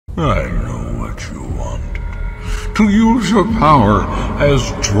I know what you want. To use your power as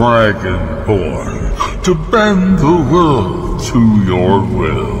Dragonborn, to bend the world to your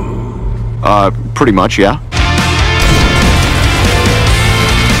will. Pretty much, yeah.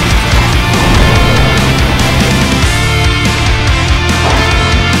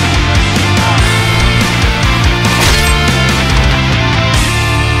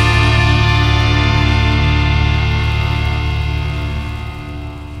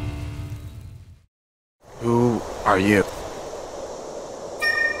 Who are you?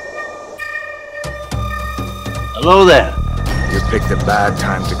 Hello there. You picked a bad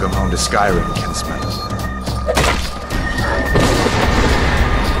time to come home to Skyrim, kinsman.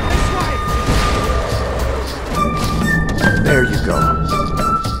 There you go.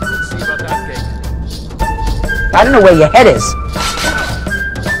 See about that cake. I don't know where your head is.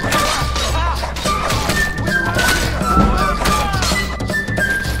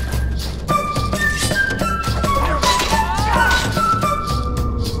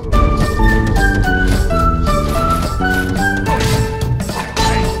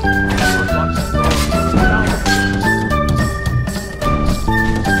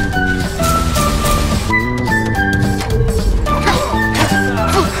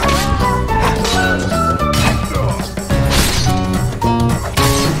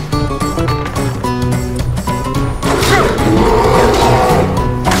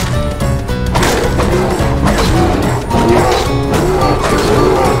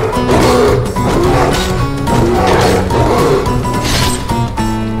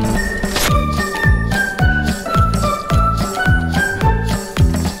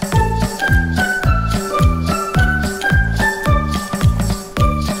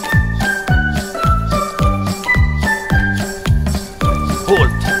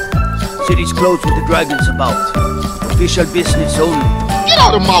 Closed with the dragons about. Official business only. Get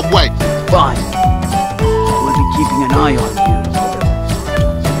out of my way! Fine. We'll be keeping an eye on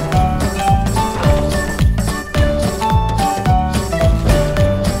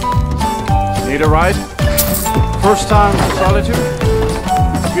you. Need a ride? First time to Solitude?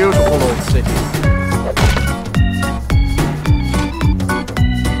 Beautiful old city.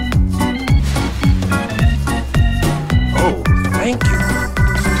 Oh, thank you.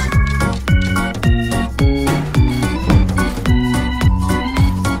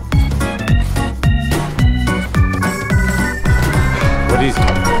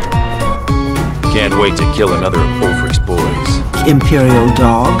 Can't wait to kill another of Ulfric's boys. Imperial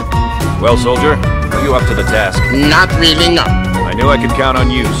dog. Well, soldier, are you up to the task? Not really, no. I knew I could count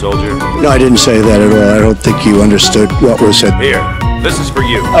on you, soldier. No, I didn't say that at all. I don't think you understood what was said. Here, this is for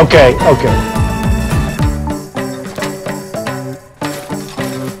you. Okay, okay.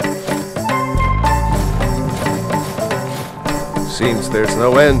 Seems there's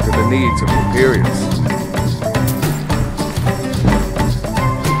no end to the needs of Imperials.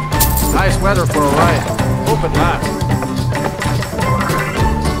 Nice weather for a ride. Hope it lasts.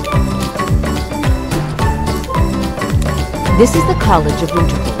 This is the College of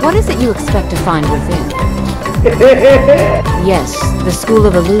Winterhold. What is it you expect to find within? Yes, the School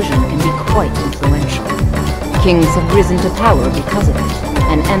of Illusion can be quite influential. Kings have risen to power because of it,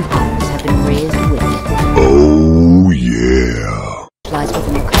 and empires have been raised with it. Oh, yeah. Lies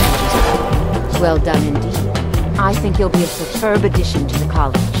within the college. Well done indeed. I think you'll be a superb addition to the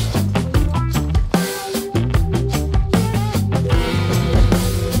college.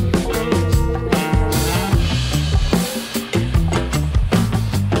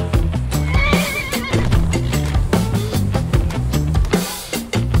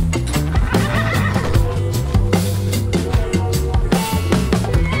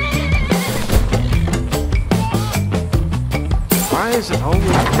 Why is it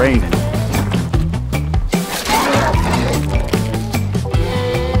always raining?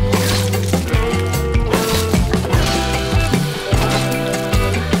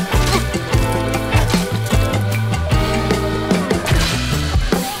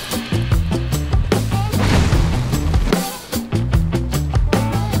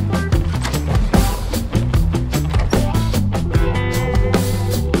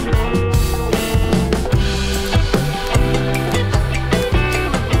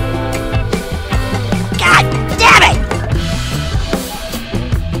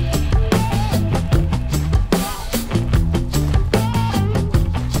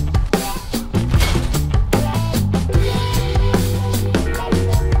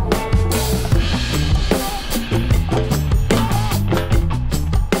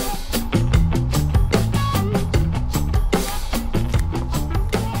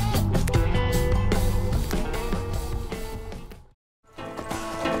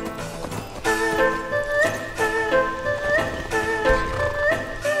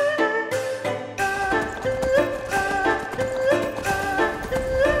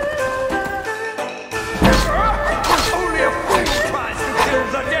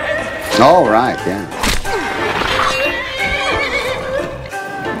 All right, yeah.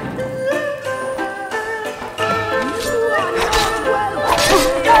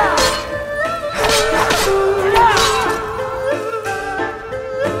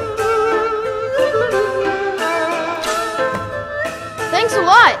 Thanks a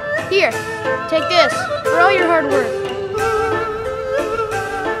lot. Here, take this for all your hard work.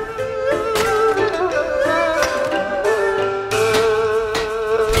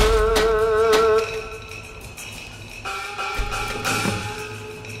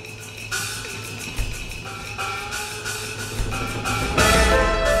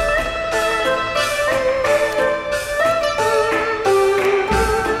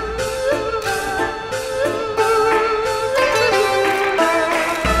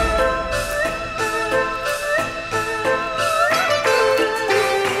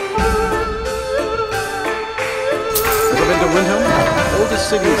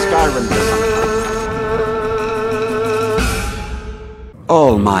 City in Skyrim this summer.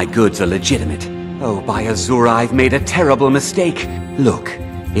 All my goods are legitimate. Oh, by Azura, I've made a terrible mistake. Look,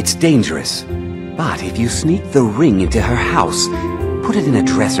 it's dangerous. But if you sneak the ring into her house, put it in a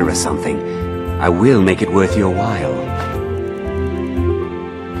dresser or something, I will make it worth your while.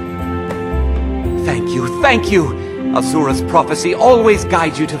 Thank you, thank you! Azura's prophecy always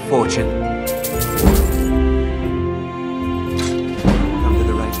guides you to fortune.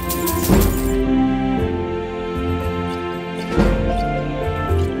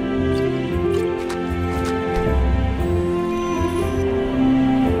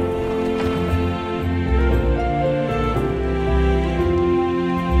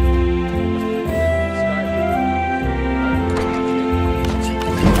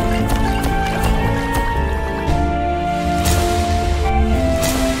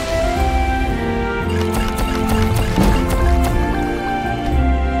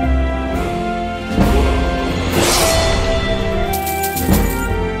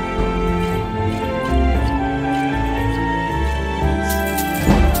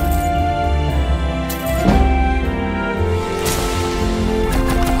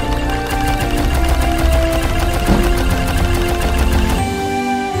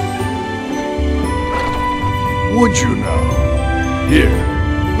 Would you now? Here,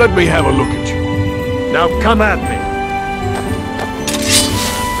 let me have a look at you. Now come at me.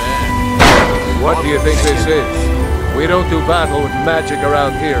 What do you think this is? We don't do battle with magic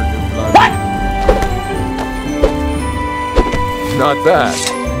around here, new blood. What? Not bad.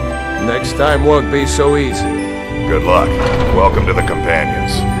 Next time won't be so easy. Good luck. Welcome to the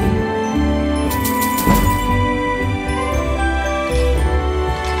Companions.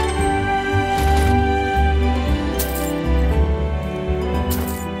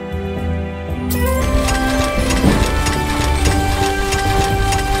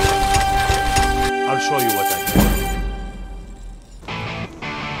 Show you what I can.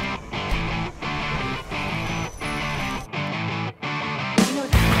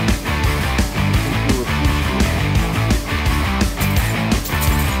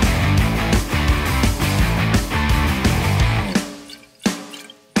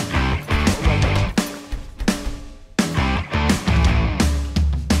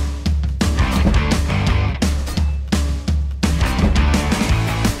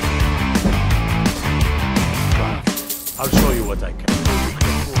 I'll show you what I can. You can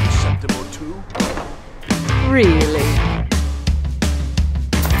afford a septim or two. Really?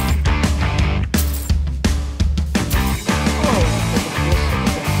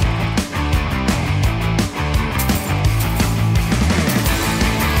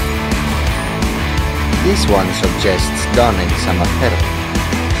 This one suggests donning some apparel.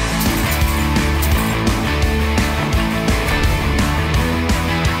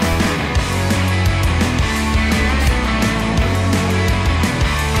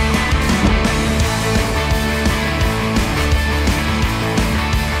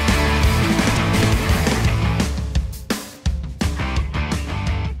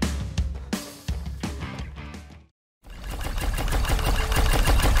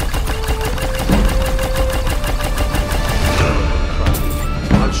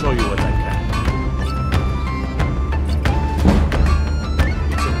 Show you what I can.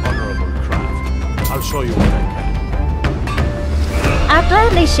 It's an honorable craft. I'll show you what I can. I'll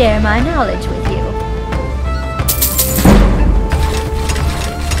gladly share my knowledge with you.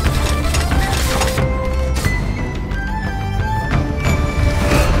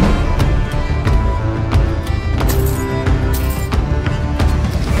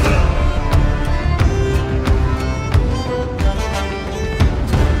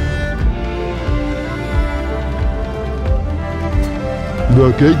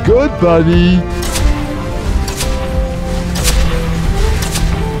 Looking good, buddy.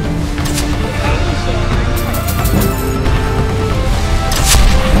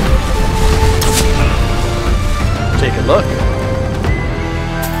 Take a look.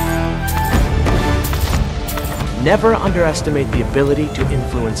 Never underestimate the ability to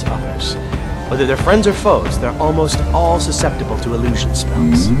influence others. Whether they're friends or foes, they're almost all susceptible to illusion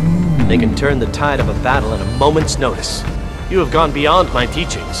spells. They can turn the tide of a battle at a moment's notice. You have gone beyond my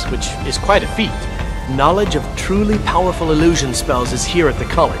teachings, which is quite a feat. Knowledge of truly powerful illusion spells is here at the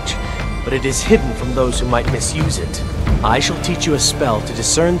college, but it is hidden from those who might misuse it. I shall teach you a spell to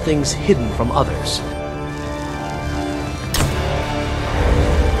discern things hidden from others.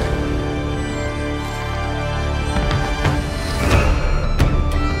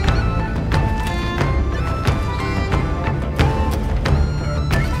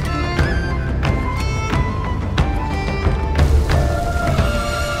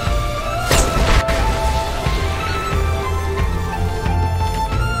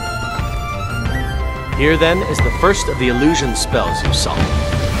 Here then is the first of the illusion spells you saw.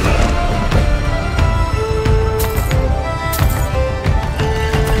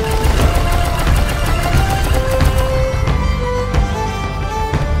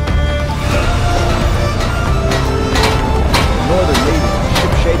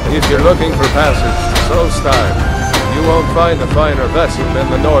 If you're looking for passage to Solstar, you won't find a finer vessel than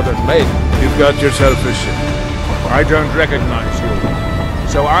the Northern Maiden. You've got yourself a ship. I don't recognize you,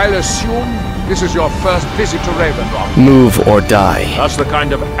 so I'll assume this is your first visit to Raven Rock. Move or die. That's the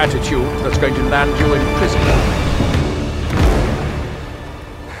kind of attitude that's going to land you in prison.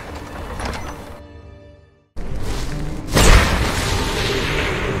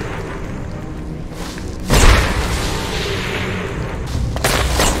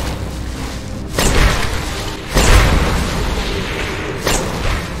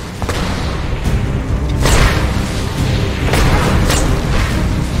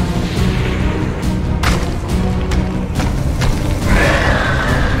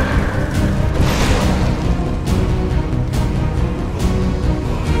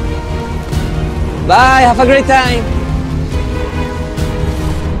 Bye, have a great time.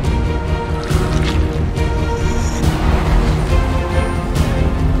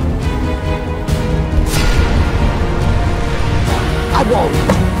 I won't.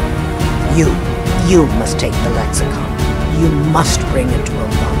 You must take the lexicon. You must bring it to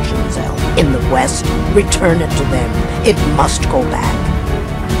lljusion in the west. Return it to them. It must go back.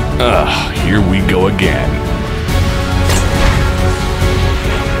 Here we go again.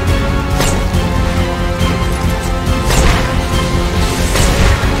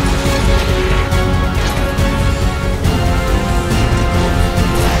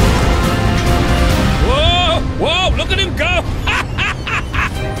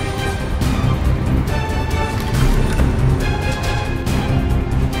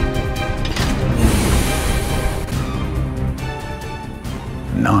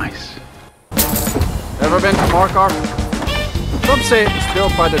 Nice. Ever been to Markarth? Some say it was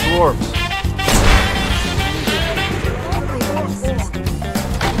built by the dwarves.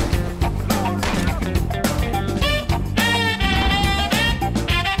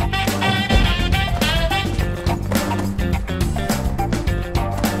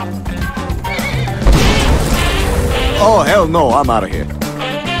 Oh, hell no, I'm out of here.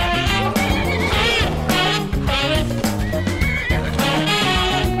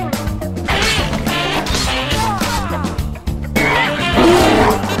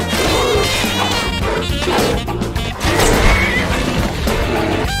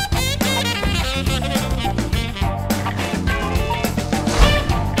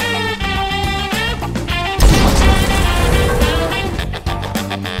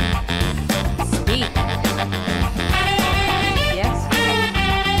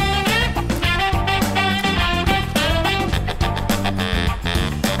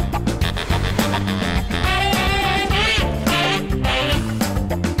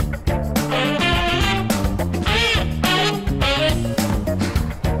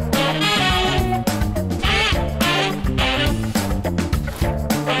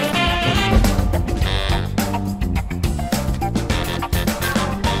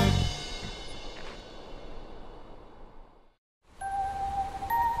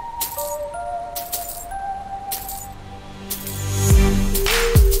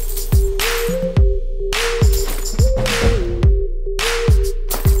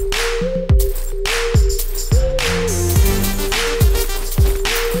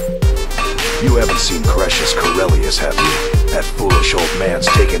 You haven't seen Cretius Corellius, have you? That foolish old man's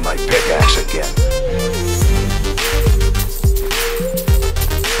taking my pickaxe again.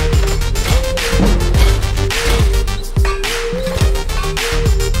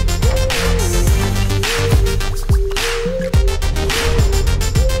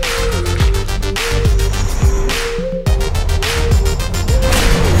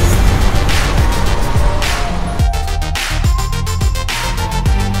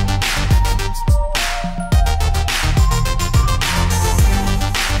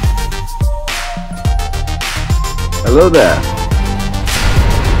 Hello there.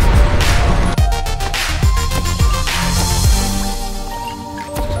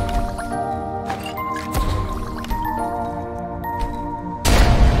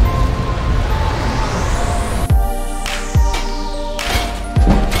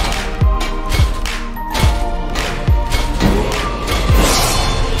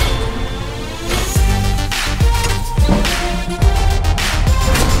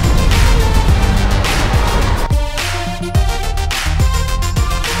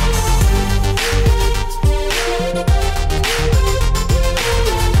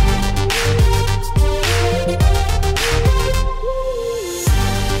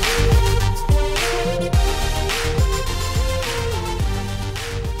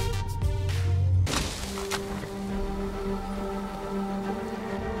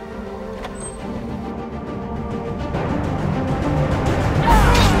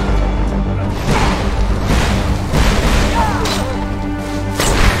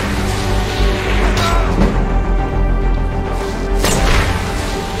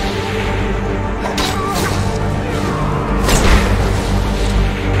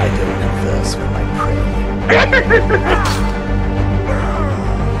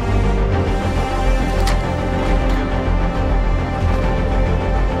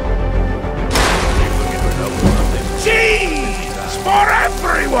 Cheese for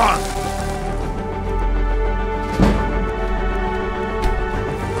everyone!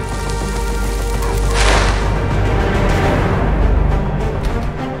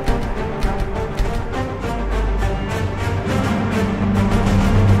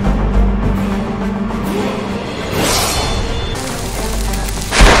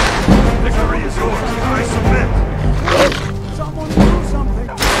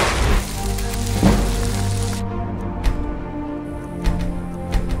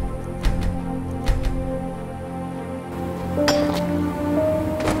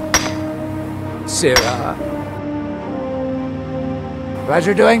 Sarah.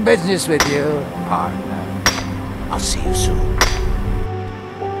 Pleasure doing business with you, partner. I'll see you soon.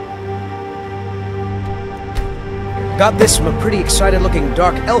 Got this from a pretty excited-looking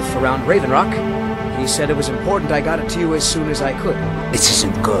dark elf around Raven Rock. He said it was important I got it to you as soon as I could. This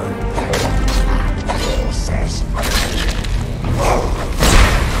isn't good.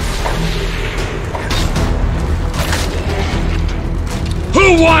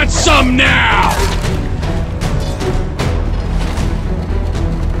 Who wants some now?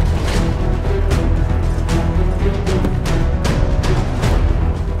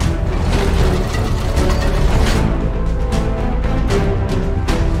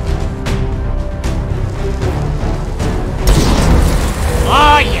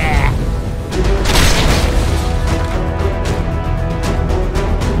 Oh yeah!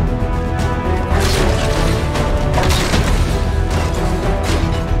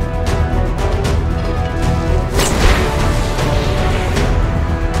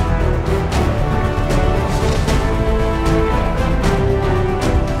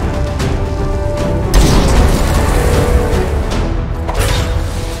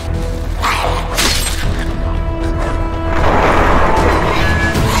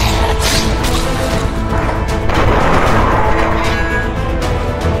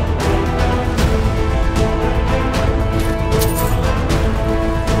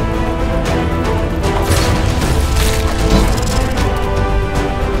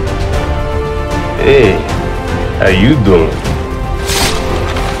 Hey, how you doing?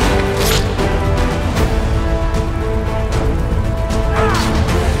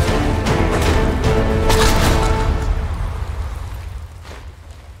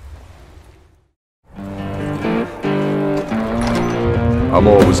 I'm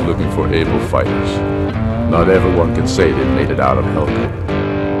always looking for able fighters. Not everyone can say they've made it out of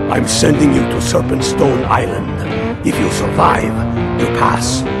Hellgate. I'm sending you to Serpentstone Island. If you survive, you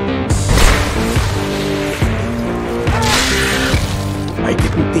pass. I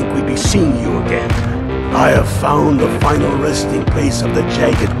didn't think we'd be seeing you again. I have found the final resting place of the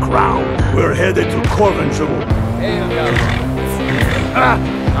Jagged Crown. We're headed to Corvin's room. Hey,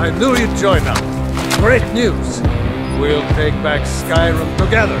 I knew you'd join up. Great news. We'll take back Skyrim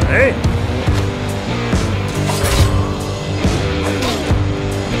together, eh?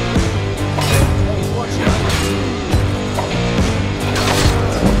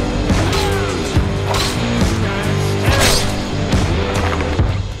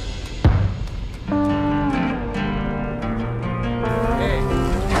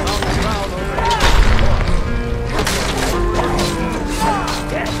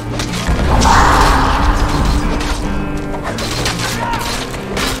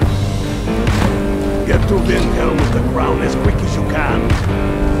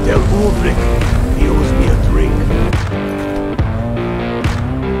 Ulfric. He owes me a drink.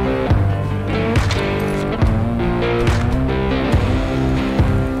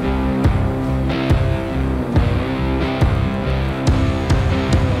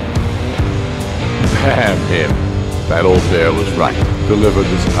 Damn him. That old bear was right. Deliver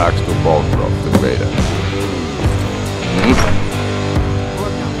this axe to Balgrove, the Greater.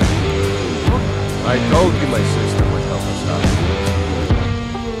 I told you my sister would help us out.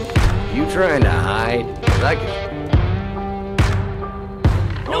 You trying to hide? 'Cause I can...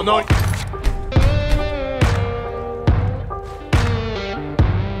 Oh no!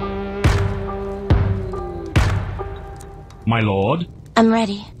 My lord? I'm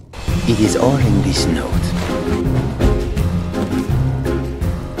ready. It is all in this note.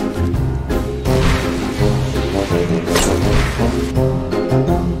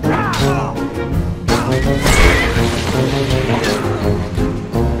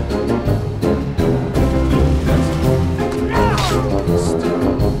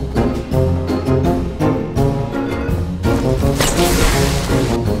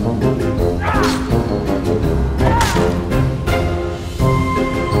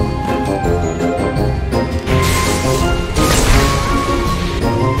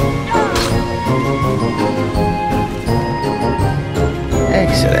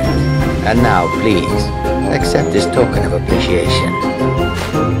 Excellent. And now, please, accept this token of appreciation.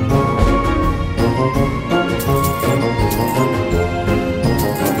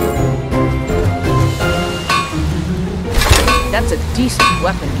 That's a decent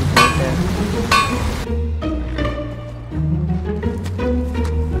weapon you built there.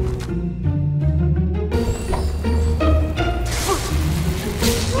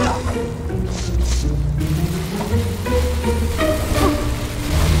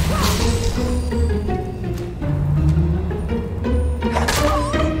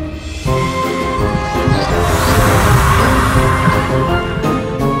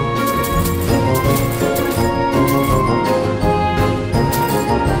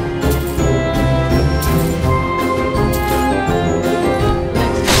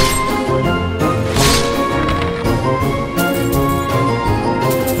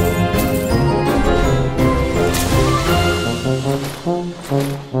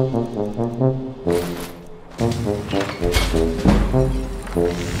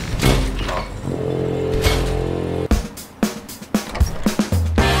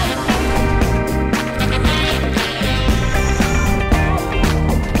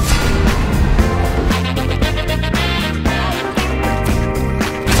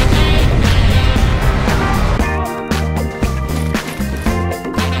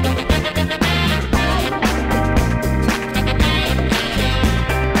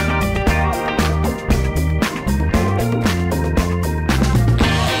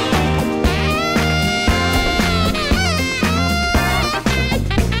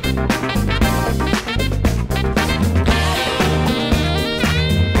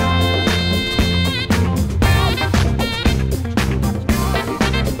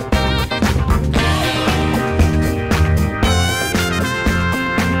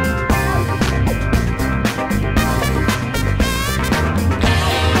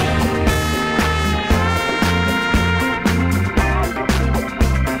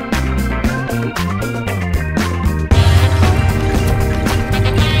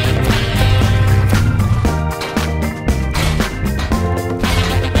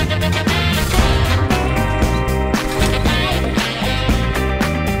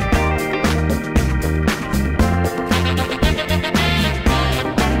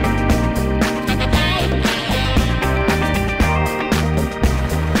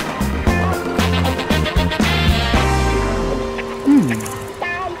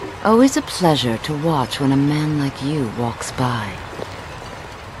 Always a pleasure to watch when a man like you walks by.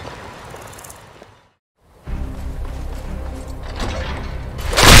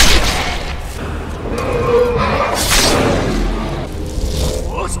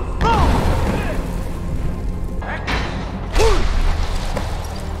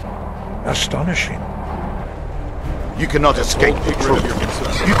 Astonishing. You cannot escape the truth.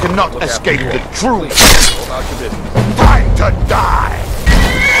 You cannot escape the truth. Time to die!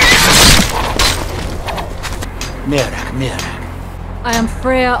 Mirak. I am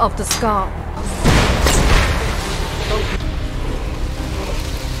Freya of the Scar.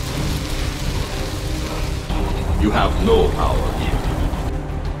 You have no power here.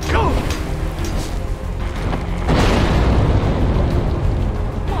 Go!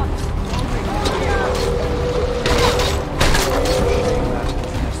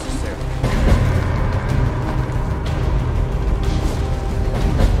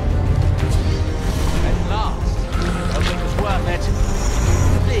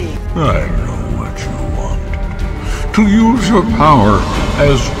 to use your power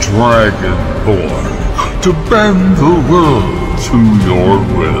as Dragonborn, to bend the world to your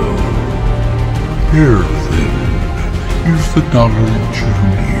will. Here, then, is the knowledge you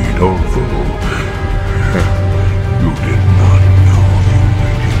need, although you did not know you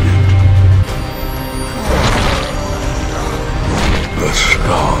needed it. The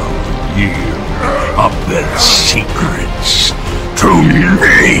scars yield up their secrets to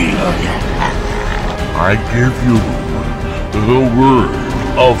me. I give you the word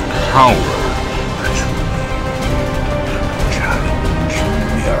of power.